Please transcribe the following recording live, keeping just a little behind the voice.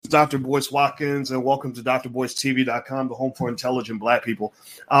Dr. Boyce Watkins, and welcome to drboycetv.com, the home for intelligent Black people.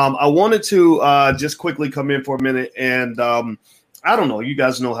 I wanted to just quickly come in for a minute, and I don't know. You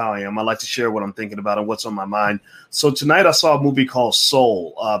guys know how I am. I like to share what I'm thinking about and what's on my mind. So tonight I saw a movie called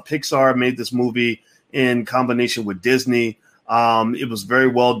Soul. Pixar made this movie in combination with Disney. It was a very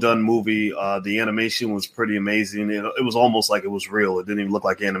well done movie. The animation was pretty amazing. It was almost like it was real. It didn't even look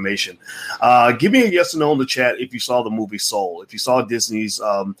like animation. Give me a yes or no in the chat if you saw the movie Soul. If you saw Disney's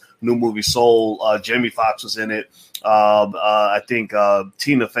new movie Soul, Jamie Foxx was in it. I think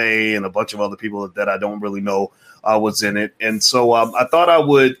Tina Fey and a bunch of other people that I don't really know was in it. And so I thought I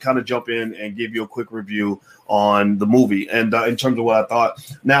would kind of jump in and give you a quick review on the movie and in terms of what I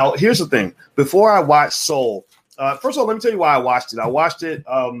thought. Now, here's the thing. Before I watched Soul, first of all, let me tell you why I watched it. I watched it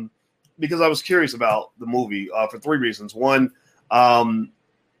because I was curious about the movie for three reasons. One, I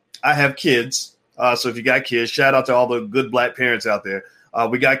have kids. So if you got kids, shout out to all the good Black parents out there.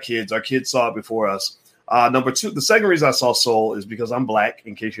 We got kids. Our kids saw it before us. Number two, the second reason I saw Soul is because I'm Black,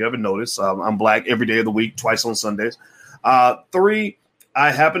 in case you haven't noticed. I'm Black every day of the week, twice on Sundays. Three,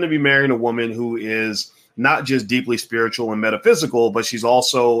 I happen to be marrying a woman who is not just deeply spiritual and metaphysical, but she's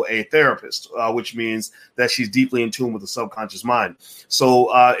also a therapist, which means that she's deeply in tune with the subconscious mind.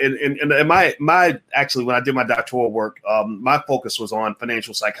 So, and my actually, when I did my doctoral work, my focus was on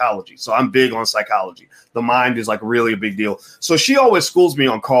financial psychology. So I'm big on psychology. The mind is like really a big deal. So she always schools me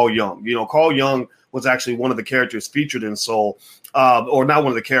on Carl Jung. You know, Carl Jung was actually one of the characters featured in Soul, or not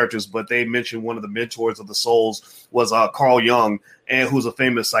one of the characters, but they mentioned one of the mentors of the Souls was Carl Jung, and who's a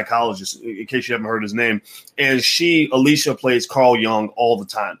famous psychologist, in case you haven't heard his name. And Alicia plays Carl Jung all the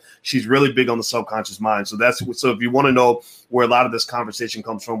time. She's really big on the subconscious mind. So if you want to know where a lot of this conversation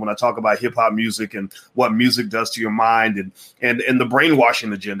comes from, when I talk about hip hop music and what music does to your mind and the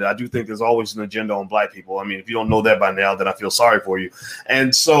brainwashing agenda, I do think there's always an agenda on Black people. I mean, if you don't know that by now, then I feel sorry for you.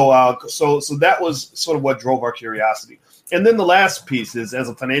 And so that was sort of what drove our curiosity. And then the last piece is, as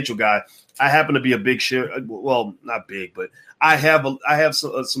a financial guy, I happen to be a big share. Well, not big, but I have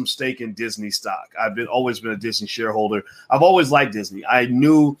some stake in Disney stock. I've always been a Disney shareholder. I've always liked Disney. I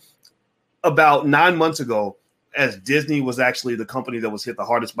knew about 9 months ago, as Disney was actually the company that was hit the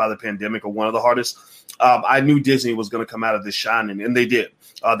hardest by the pandemic, or one of the hardest, I knew Disney was going to come out of this shining, and they did.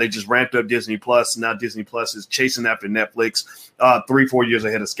 They just ramped up Disney Plus. Now Disney Plus is chasing after Netflix 3-4 years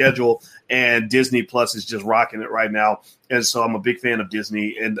ahead of schedule, and Disney Plus is just rocking it right now. And so I'm a big fan of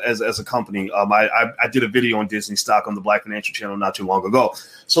Disney, and as a company, I did a video on Disney stock on the Black Financial Channel not too long ago.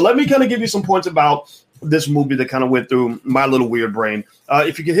 So let me kind of give you some points about this movie that kind of went through my little weird brain.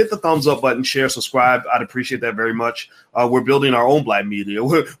 If you could hit the thumbs up button, share, subscribe, I'd appreciate that very much. We're building our own Black media.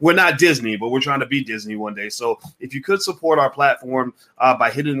 We're not Disney, but we're trying to be Disney one day. So if you could support our platform by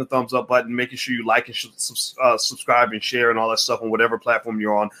hitting the thumbs up button, making sure you like and subscribe and share and all that stuff on whatever platform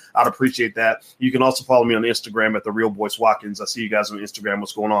you're on, I'd appreciate that. You can also follow me on Instagram at The Real Boyce Watkins. I see you guys on Instagram.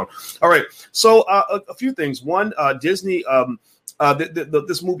 What's going on? All right. So a few things. One, Disney,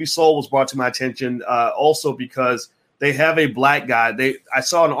 this movie Soul was brought to my attention also because they have a Black guy. I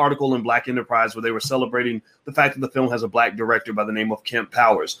saw an article in Black Enterprise where they were celebrating the fact that the film has a Black director by the name of Kemp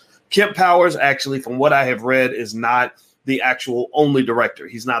Powers. Kemp Powers, actually, from what I have read, is not the actual only director.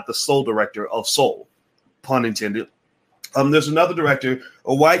 He's not the sole director of Soul, pun intended. There's another director,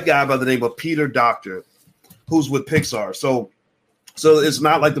 a white guy by the name of Peter Docter, who's with Pixar. So it's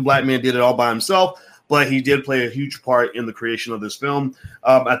not like the Black man did it all by himself, but he did play a huge part in the creation of this film.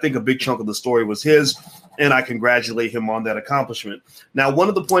 I think a big chunk of the story was his, and I congratulate him on that accomplishment. Now, one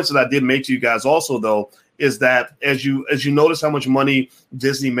of the points that I did make to you guys also, though, is that as you notice how much money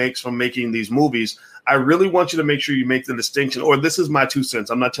Disney makes from making these movies, I really want you to make sure you make the distinction, or this is my 2 cents.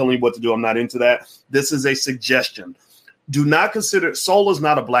 I'm not telling you what to do. I'm not into that. This is a suggestion. Do not consider Soul is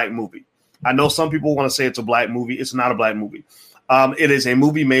not a Black movie. I know some people want to say it's a Black movie. It's not a Black movie. It is a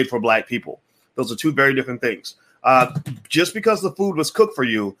movie made for Black people. Those are two very different things. Just because the food was cooked for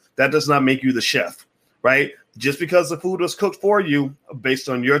you, that does not make you the chef, right? Just because the food was cooked for you based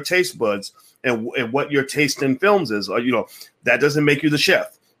on your taste buds and what your taste in films is, that doesn't make you the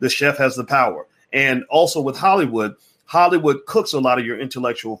chef. The chef has the power. And also with Hollywood cooks a lot of your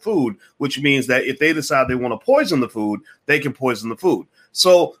intellectual food, which means that if they decide they want to poison the food, they can poison the food.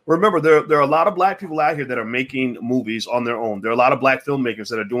 So remember, there are a lot of Black people out here that are making movies on their own. There are a lot of Black filmmakers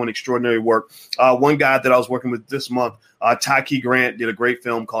that are doing extraordinary work. One guy that I was working with this month, Taki Grant, did a great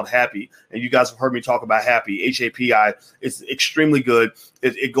film called Happy. And you guys have heard me talk about Happy, HAPI. It's extremely good.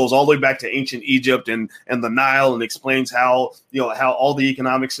 It goes all the way back to ancient Egypt and the Nile, and explains how how all the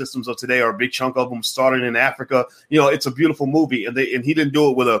economic systems of today, are a big chunk of them started in Africa. It's a beautiful movie, and he didn't do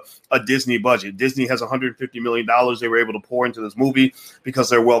it with a Disney budget. Disney has $150 million they were able to pour into this movie because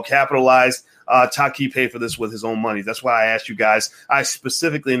they're well capitalized. Taki paid for this with his own money. That's why I asked you guys. I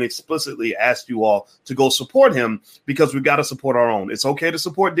specifically and explicitly asked you all to go support him, because we've got to support our own. It's okay to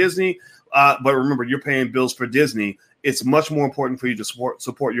support Disney, but remember, you're paying bills for Disney. It's much more important for you to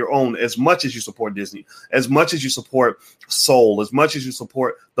support your own as much as you support Disney, as much as you support Soul, as much as you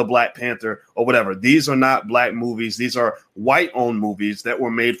support the Black Panther or whatever. These are not Black movies. These are white-owned movies that were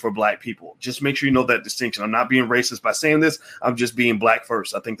made for Black people. Just make sure you know that distinction. I'm not being racist by saying this. I'm just being Black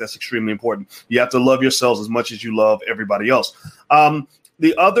first. I think that's extremely important. You have to love yourselves as much as you love everybody else.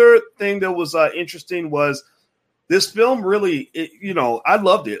 The other thing that was interesting was, this film really, I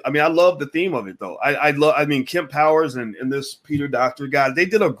loved it. I mean, I love the theme of it, though. I mean, Kemp Powers and this Peter Docter guy, they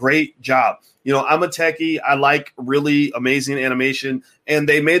did a great job. I'm a techie. I like really amazing animation, and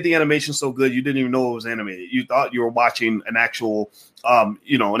they made the animation so good you didn't even know it was animated. You thought you were watching an actual,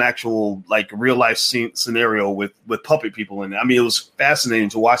 like real life scenario with puppet people in it. I mean, it was fascinating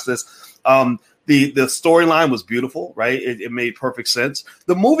to watch this. The storyline was beautiful, right? It made perfect sense.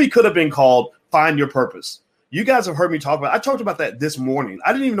 The movie could have been called Find Your Purpose. You guys have heard me talk about it. I talked about that this morning.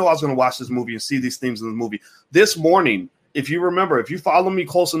 I didn't even know I was going to watch this movie and see these themes in the movie. This morning, if you remember, if you follow me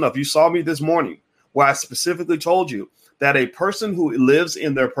close enough, you saw me this morning where I specifically told you that a person who lives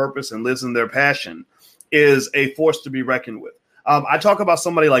in their purpose and lives in their passion is a force to be reckoned with. I talk about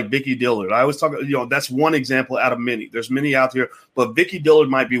somebody like Vicki Dillard. I always talk, that's one example out of many. There's many out there, but Vicki Dillard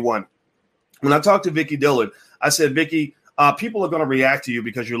might be one. When I talked to Vicki Dillard, I said, Vicki, people are going to react to you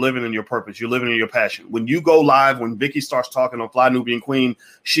because you're living in your purpose. You're living in your passion. When you go live, when Vicki starts talking on Fly Nubian Queen,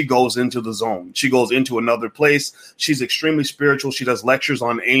 she goes into the zone. She goes into another place. She's extremely spiritual. She does lectures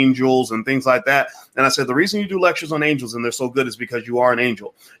on angels and things like that. And I said, the reason you do lectures on angels and they're so good is because you are an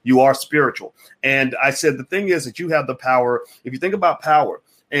angel. You are spiritual. And I said, the thing is that you have the power. If you think about power,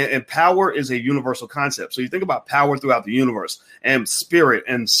 and power is a universal concept. So you think about power throughout the universe and spirit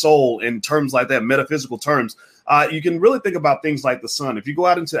and soul in terms like that, metaphysical terms. You can really think about things like the sun. If you go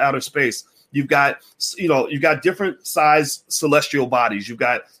out into outer space, you've got different size celestial bodies. You've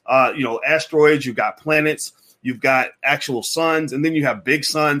got, asteroids, you've got planets, you've got actual suns, and then you have big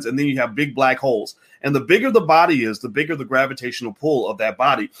suns, and then you have big black holes. And the bigger the body is, the bigger the gravitational pull of that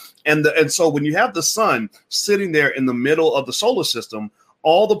body. And so when you have the sun sitting there in the middle of the solar system,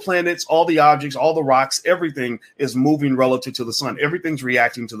 all the planets, all the objects, all the rocks, everything is moving relative to the sun. Everything's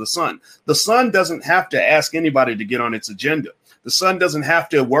reacting to the sun. The sun doesn't have to ask anybody to get on its agenda. The sun doesn't have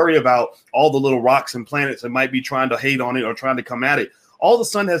to worry about all the little rocks and planets that might be trying to hate on it or trying to come at it. All the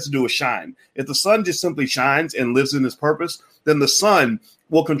sun has to do is shine. If the sun just simply shines and lives in its purpose, then the sun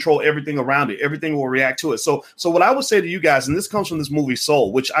will control everything around it. Everything will react to it. So what I would say to you guys, and this comes from this movie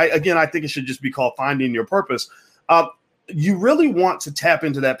Soul, which I think it should just be called Finding Your Purpose. You really want to tap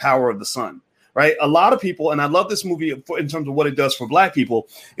into that power of the sun, right? A lot of people, and I love this movie in terms of what it does for Black people,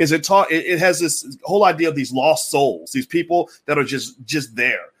 is it has this whole idea of these lost souls, these people that are just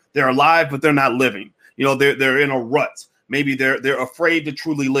there. They're alive, but they're not living. They're in a rut. Maybe they're afraid to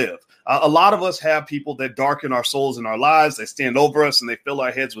truly live. A lot of us have people that darken our souls in our lives. They stand over us and they fill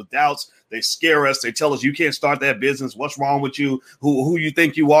our heads with doubts. They scare us. They tell us, you can't start that business. What's wrong with you? Who you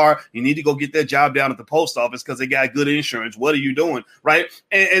think you are? You need to go get that job down at the post office because they got good insurance. What are you doing? Right.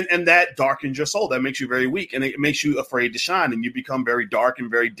 And that darkens your soul. That makes you very weak, and it makes you afraid to shine. And you become very dark and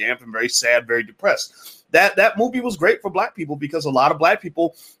very damp and very sad, very depressed. That movie was great for Black people because a lot of Black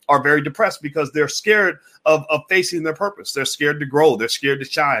people are very depressed because they're scared of facing their purpose. They're scared to grow. They're scared to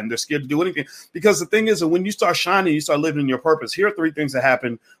shine. They're scared to do anything. Because the thing is that when you start shining, you start living your purpose. Here are three things that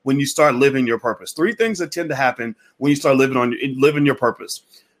happen when you start living your purpose. Three things that tend to happen when you start living your purpose.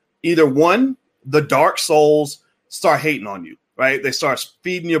 Either one, the dark souls start hating on you. Right? They start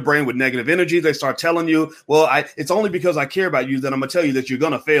feeding your brain with negative energy. They start telling you, well, it's only because I care about you that I'm gonna tell you that you're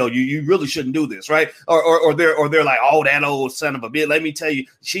gonna fail. You really shouldn't do this, right? Or they're like, oh, that old son of a bitch. Let me tell you,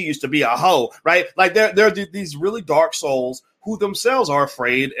 she used to be a hoe, right? Like there are these really dark souls who themselves are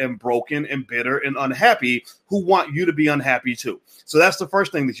afraid and broken and bitter and unhappy, who want you to be unhappy too. So that's the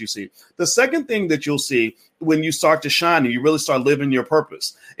first thing that you see. The second thing that you'll see when you start to shine and you really start living your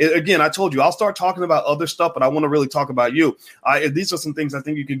purpose. Again, I told you, I'll start talking about other stuff, but I want to really talk about you. These are some things I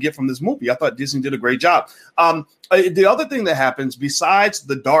think you can get from this movie. I thought Disney did a great job. The other thing that happens besides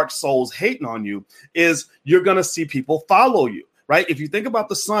the dark souls hating on you is you're going to see people follow you, right? If you think about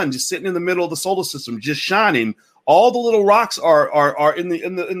the sun just sitting in the middle of the solar system, just shining, all the little rocks are in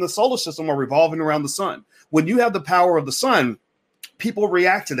the solar system are revolving around the sun. When you have the power of the sun, people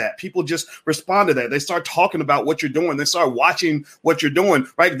react to that. People just respond to that. They start talking about what you're doing. They start watching what you're doing,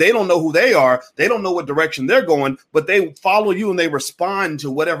 right? They don't know who they are. They don't know what direction they're going, but they follow you and they respond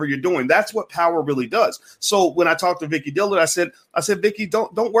to whatever you're doing. That's what power really does. So when I talked to Vicky Dillard, I said, Vicky,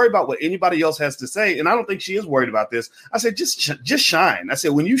 don't worry about what anybody else has to say. And I don't think she is worried about this. I said, just shine. I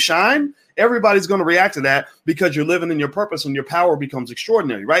said, when you shine, everybody's going to react to that because you're living in your purpose and your power becomes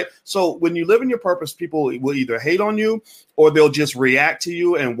extraordinary, right? So when you live in your purpose, people will either hate on you or they'll just react to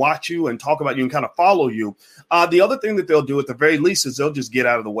you and watch you and talk about you and kind of follow you. The other thing that they'll do at the very least is they'll just get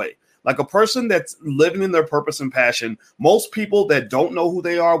out of the way. Like a person that's living in their purpose and passion, most people that don't know who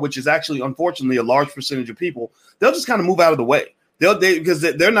they are, which is actually, unfortunately, a large percentage of people, they'll just kind of move out of the way. Because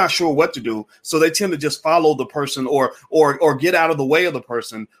they're not sure what to do, so they tend to just follow the person or get out of the way of the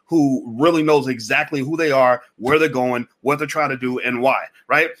person who really knows exactly who they are, where they're going, what they're trying to do, and why.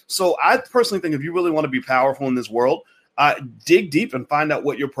 Right. So I personally think if you really want to be powerful in this world, dig deep and find out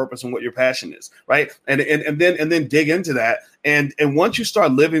what your purpose and what your passion is. Right. And then dig into that. And once you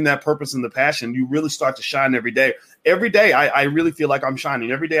start living that purpose and the passion, you really start to shine every day. Every day, I really feel like I'm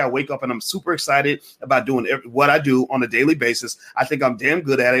shining. Every day I wake up and I'm super excited about doing what I do on a daily basis. I think I'm damn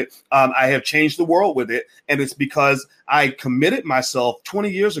good at it. I have changed the world with it. And it's because I committed myself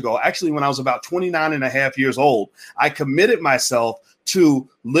 20 years ago. Actually, when I was about 29 and a half years old, I committed myself to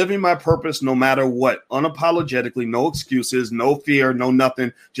living my purpose no matter what, unapologetically, no excuses, no fear, no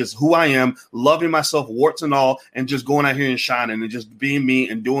nothing, just who I am, loving myself, warts and all, and just going out here and shining and just being me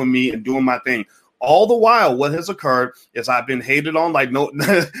and doing my thing. All the while, what has occurred is I've been hated on like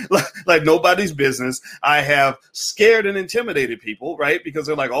like nobody's business. I have scared and intimidated people, right? Because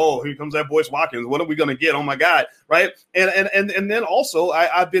they're like, oh, here comes that Boyce Watkins. What are we going to get? Oh, my God, right? And then also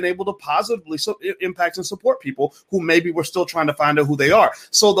I've been able to positively impact and support people who maybe were still trying to find out who they are.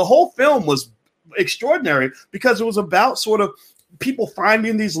 So the whole film was extraordinary because it was about sort of people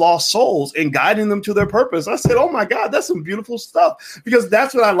finding these lost souls and guiding them to their purpose. I said, oh my God, that's some beautiful stuff, because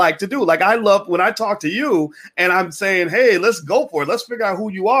that's what I like to do. Like, I love when I talk to you and I'm saying, hey, let's go for it. Let's figure out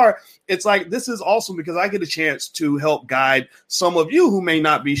who you are. It's like, this is awesome because I get a chance to help guide some of you who may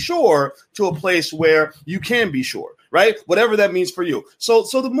not be sure to a place where you can be sure. Right? Whatever that means for you. So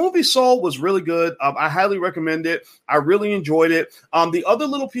the movie Soul was really good. I highly recommend it. I really enjoyed it. The other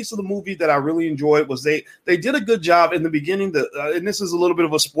little piece of the movie that I really enjoyed was they did a good job in the beginning. And this is a little bit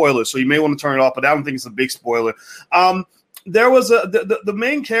of a spoiler, so you may want to turn it off, but I don't think it's a big spoiler. There was the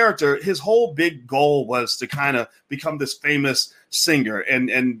main character. His whole big goal was to kind of become this famous singer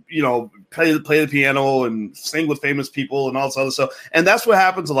and you know, play the piano and sing with famous people and all this other stuff. And that's what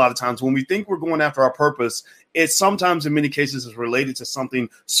happens a lot of times when we think we're going after our purpose. It sometimes, in many cases, is related to something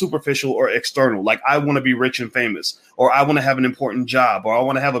superficial or external. Like, I want to be rich and famous, or I want to have an important job, or I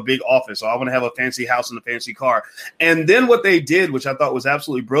want to have a big office, or I want to have a fancy house and a fancy car. And then what they did, which I thought was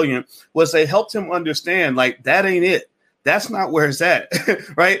absolutely brilliant, was they helped him understand, like, that ain't it. That's not where it's at,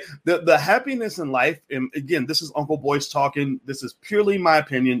 right? The happiness in life, and again, this is Uncle Boyce talking. This is purely my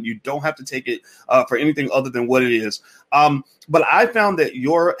opinion. You don't have to take it for anything other than what it is. But I found that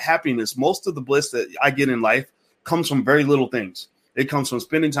your happiness, most of the bliss that I get in life, comes from very little things. It comes from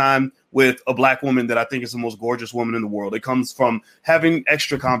spending time with a Black woman that I think is the most gorgeous woman in the world. It comes from having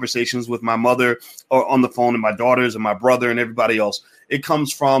extra conversations with my mother or on the phone, and my daughters and my brother and everybody else. It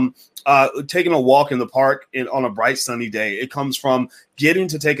comes from taking a walk in the park on a bright sunny day. It comes from getting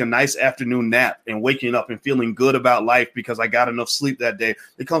to take a nice afternoon nap and waking up and feeling good about life because I got enough sleep that day.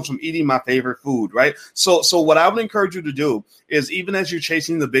 It comes from eating my favorite food, right? So what I would encourage you to do is, even as you're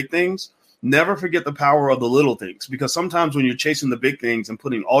chasing the big things, never forget the power of the little things, because sometimes when you're chasing the big things and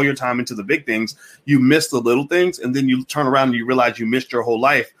putting all your time into the big things, you miss the little things. And then you turn around and you realize you missed your whole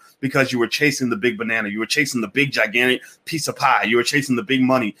life because you were chasing the big banana. You were chasing the big, gigantic piece of pie. You were chasing the big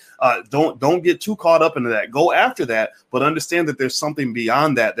money. Don't get too caught up into that. Go after that, but understand that there's something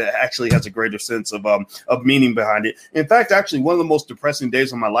beyond that that actually has a greater sense of meaning behind it. In fact, actually, one of the most depressing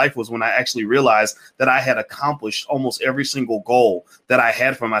days of my life was when I actually realized that I had accomplished almost every single goal that I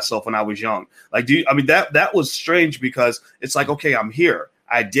had for myself when I was young. Like, that was strange, because it's like, okay, I'm here.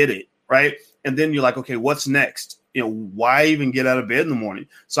 I did it, right? And then you're like, okay, what's next? You know, why even get out of bed in the morning?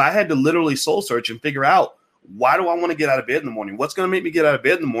 So I had to literally soul search and figure out, why do I want to get out of bed in the morning? What's going to make me get out of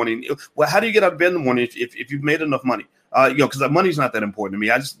bed in the morning? Well, how do you get out of bed in the morning if you've made enough money? Because money's not that important to me.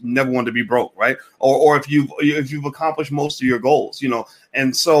 I just never wanted to be broke, right? Or if you've accomplished most of your goals, you know.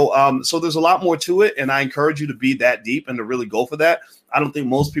 And so there's a lot more to it, and I encourage you to be that deep and to really go for that. I don't think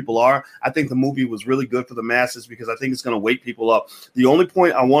most people are. I think the movie was really good for the masses because I think it's going to wake people up. The only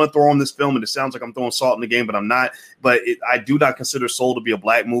point I want to throw on this film, and it sounds like I'm throwing salt in the game, but I'm not, but I do not consider Soul to be a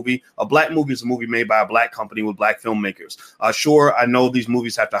black movie. A black movie is a movie made by a black company with black filmmakers. Sure, I know these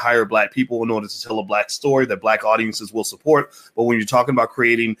movies have to hire black people in order to tell a black story that black audiences will support, but when you're talking about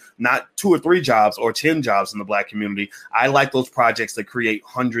creating not 2 or 3 jobs or 10 jobs in the black community, I like those projects that create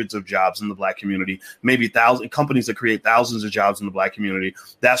hundreds of jobs in the black community, maybe companies that create thousands of jobs in the black community.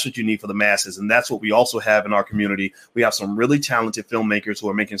 That's what you need for the masses, and that's what we also have in our community. We have some really talented filmmakers who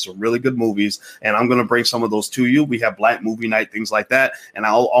are making some really good movies, and I'm going to bring some of those to you. We have Black Movie Night, things like that, and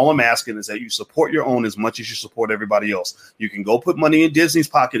all I'm asking is that you support your own as much as you support everybody else. You can go put money in Disney's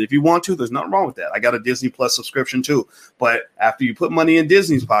pocket if you want to. There's nothing wrong with that. I got a Disney Plus subscription too, but after you put money in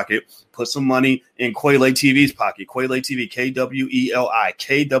Disney's pocket, put some money in Quayle TV's pocket. Quayle TV, Kweli,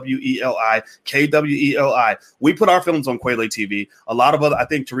 Kweli, Kweli. We put our films on Quayle TV. A lot of other, I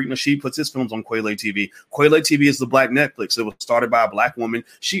think Tariq Nasheed puts his films on Quayle TV. Quayle TV is the black Netflix. It was started by a black woman.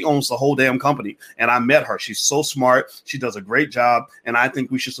 She owns the whole damn company, and I met her. She's so smart. She does a great job, and I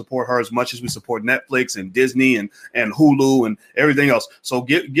think we should support her as much as we support Netflix and Disney and Hulu and everything else. So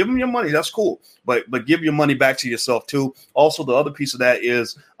give them your money. That's cool, but give your money back to yourself too. Also, the other piece of that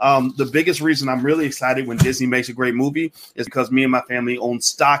is the biggest reason I'm really excited when Disney makes a great movie is because me and my family own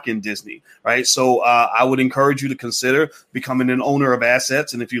stock in Disney, right? So I would encourage you to consider becoming an owner of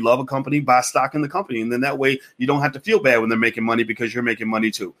assets. And if you love a company, buy stock in the company. And then that way you don't have to feel bad when they're making money because you're making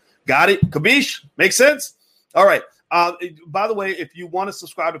money too. Got it? Kabish? Makes sense? All right. By the way, if you want to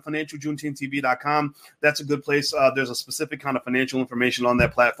subscribe to financialjuneteenth.tv.com, that's a good place. There's a specific kind of financial information on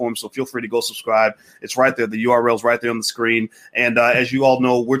that platform, so feel free to go subscribe. It's right there. The URL is right there on the screen. And as you all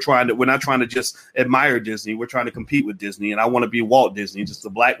know, we're not trying to just admire Disney. We're trying to compete with Disney. And I want to be Walt Disney, just the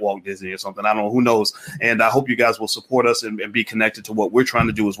Black Walt Disney or something. I don't know. Who knows? And I hope you guys will support us and be connected to what we're trying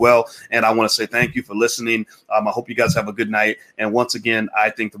to do as well. And I want to say thank you for listening. I hope you guys have a good night. And once again, I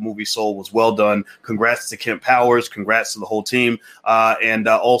think the movie Soul was well done. Congrats to Kent Powers. Congrats to the whole team. And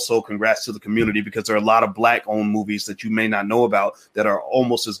also congrats to the community, because there are a lot of black-owned movies that you may not know about that are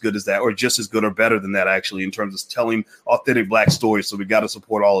almost as good as that, or just as good or better than that, actually, in terms of telling authentic black stories. So we got to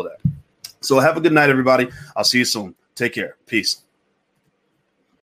support all of that. So have a good night, everybody. I'll see you soon. Take care. Peace.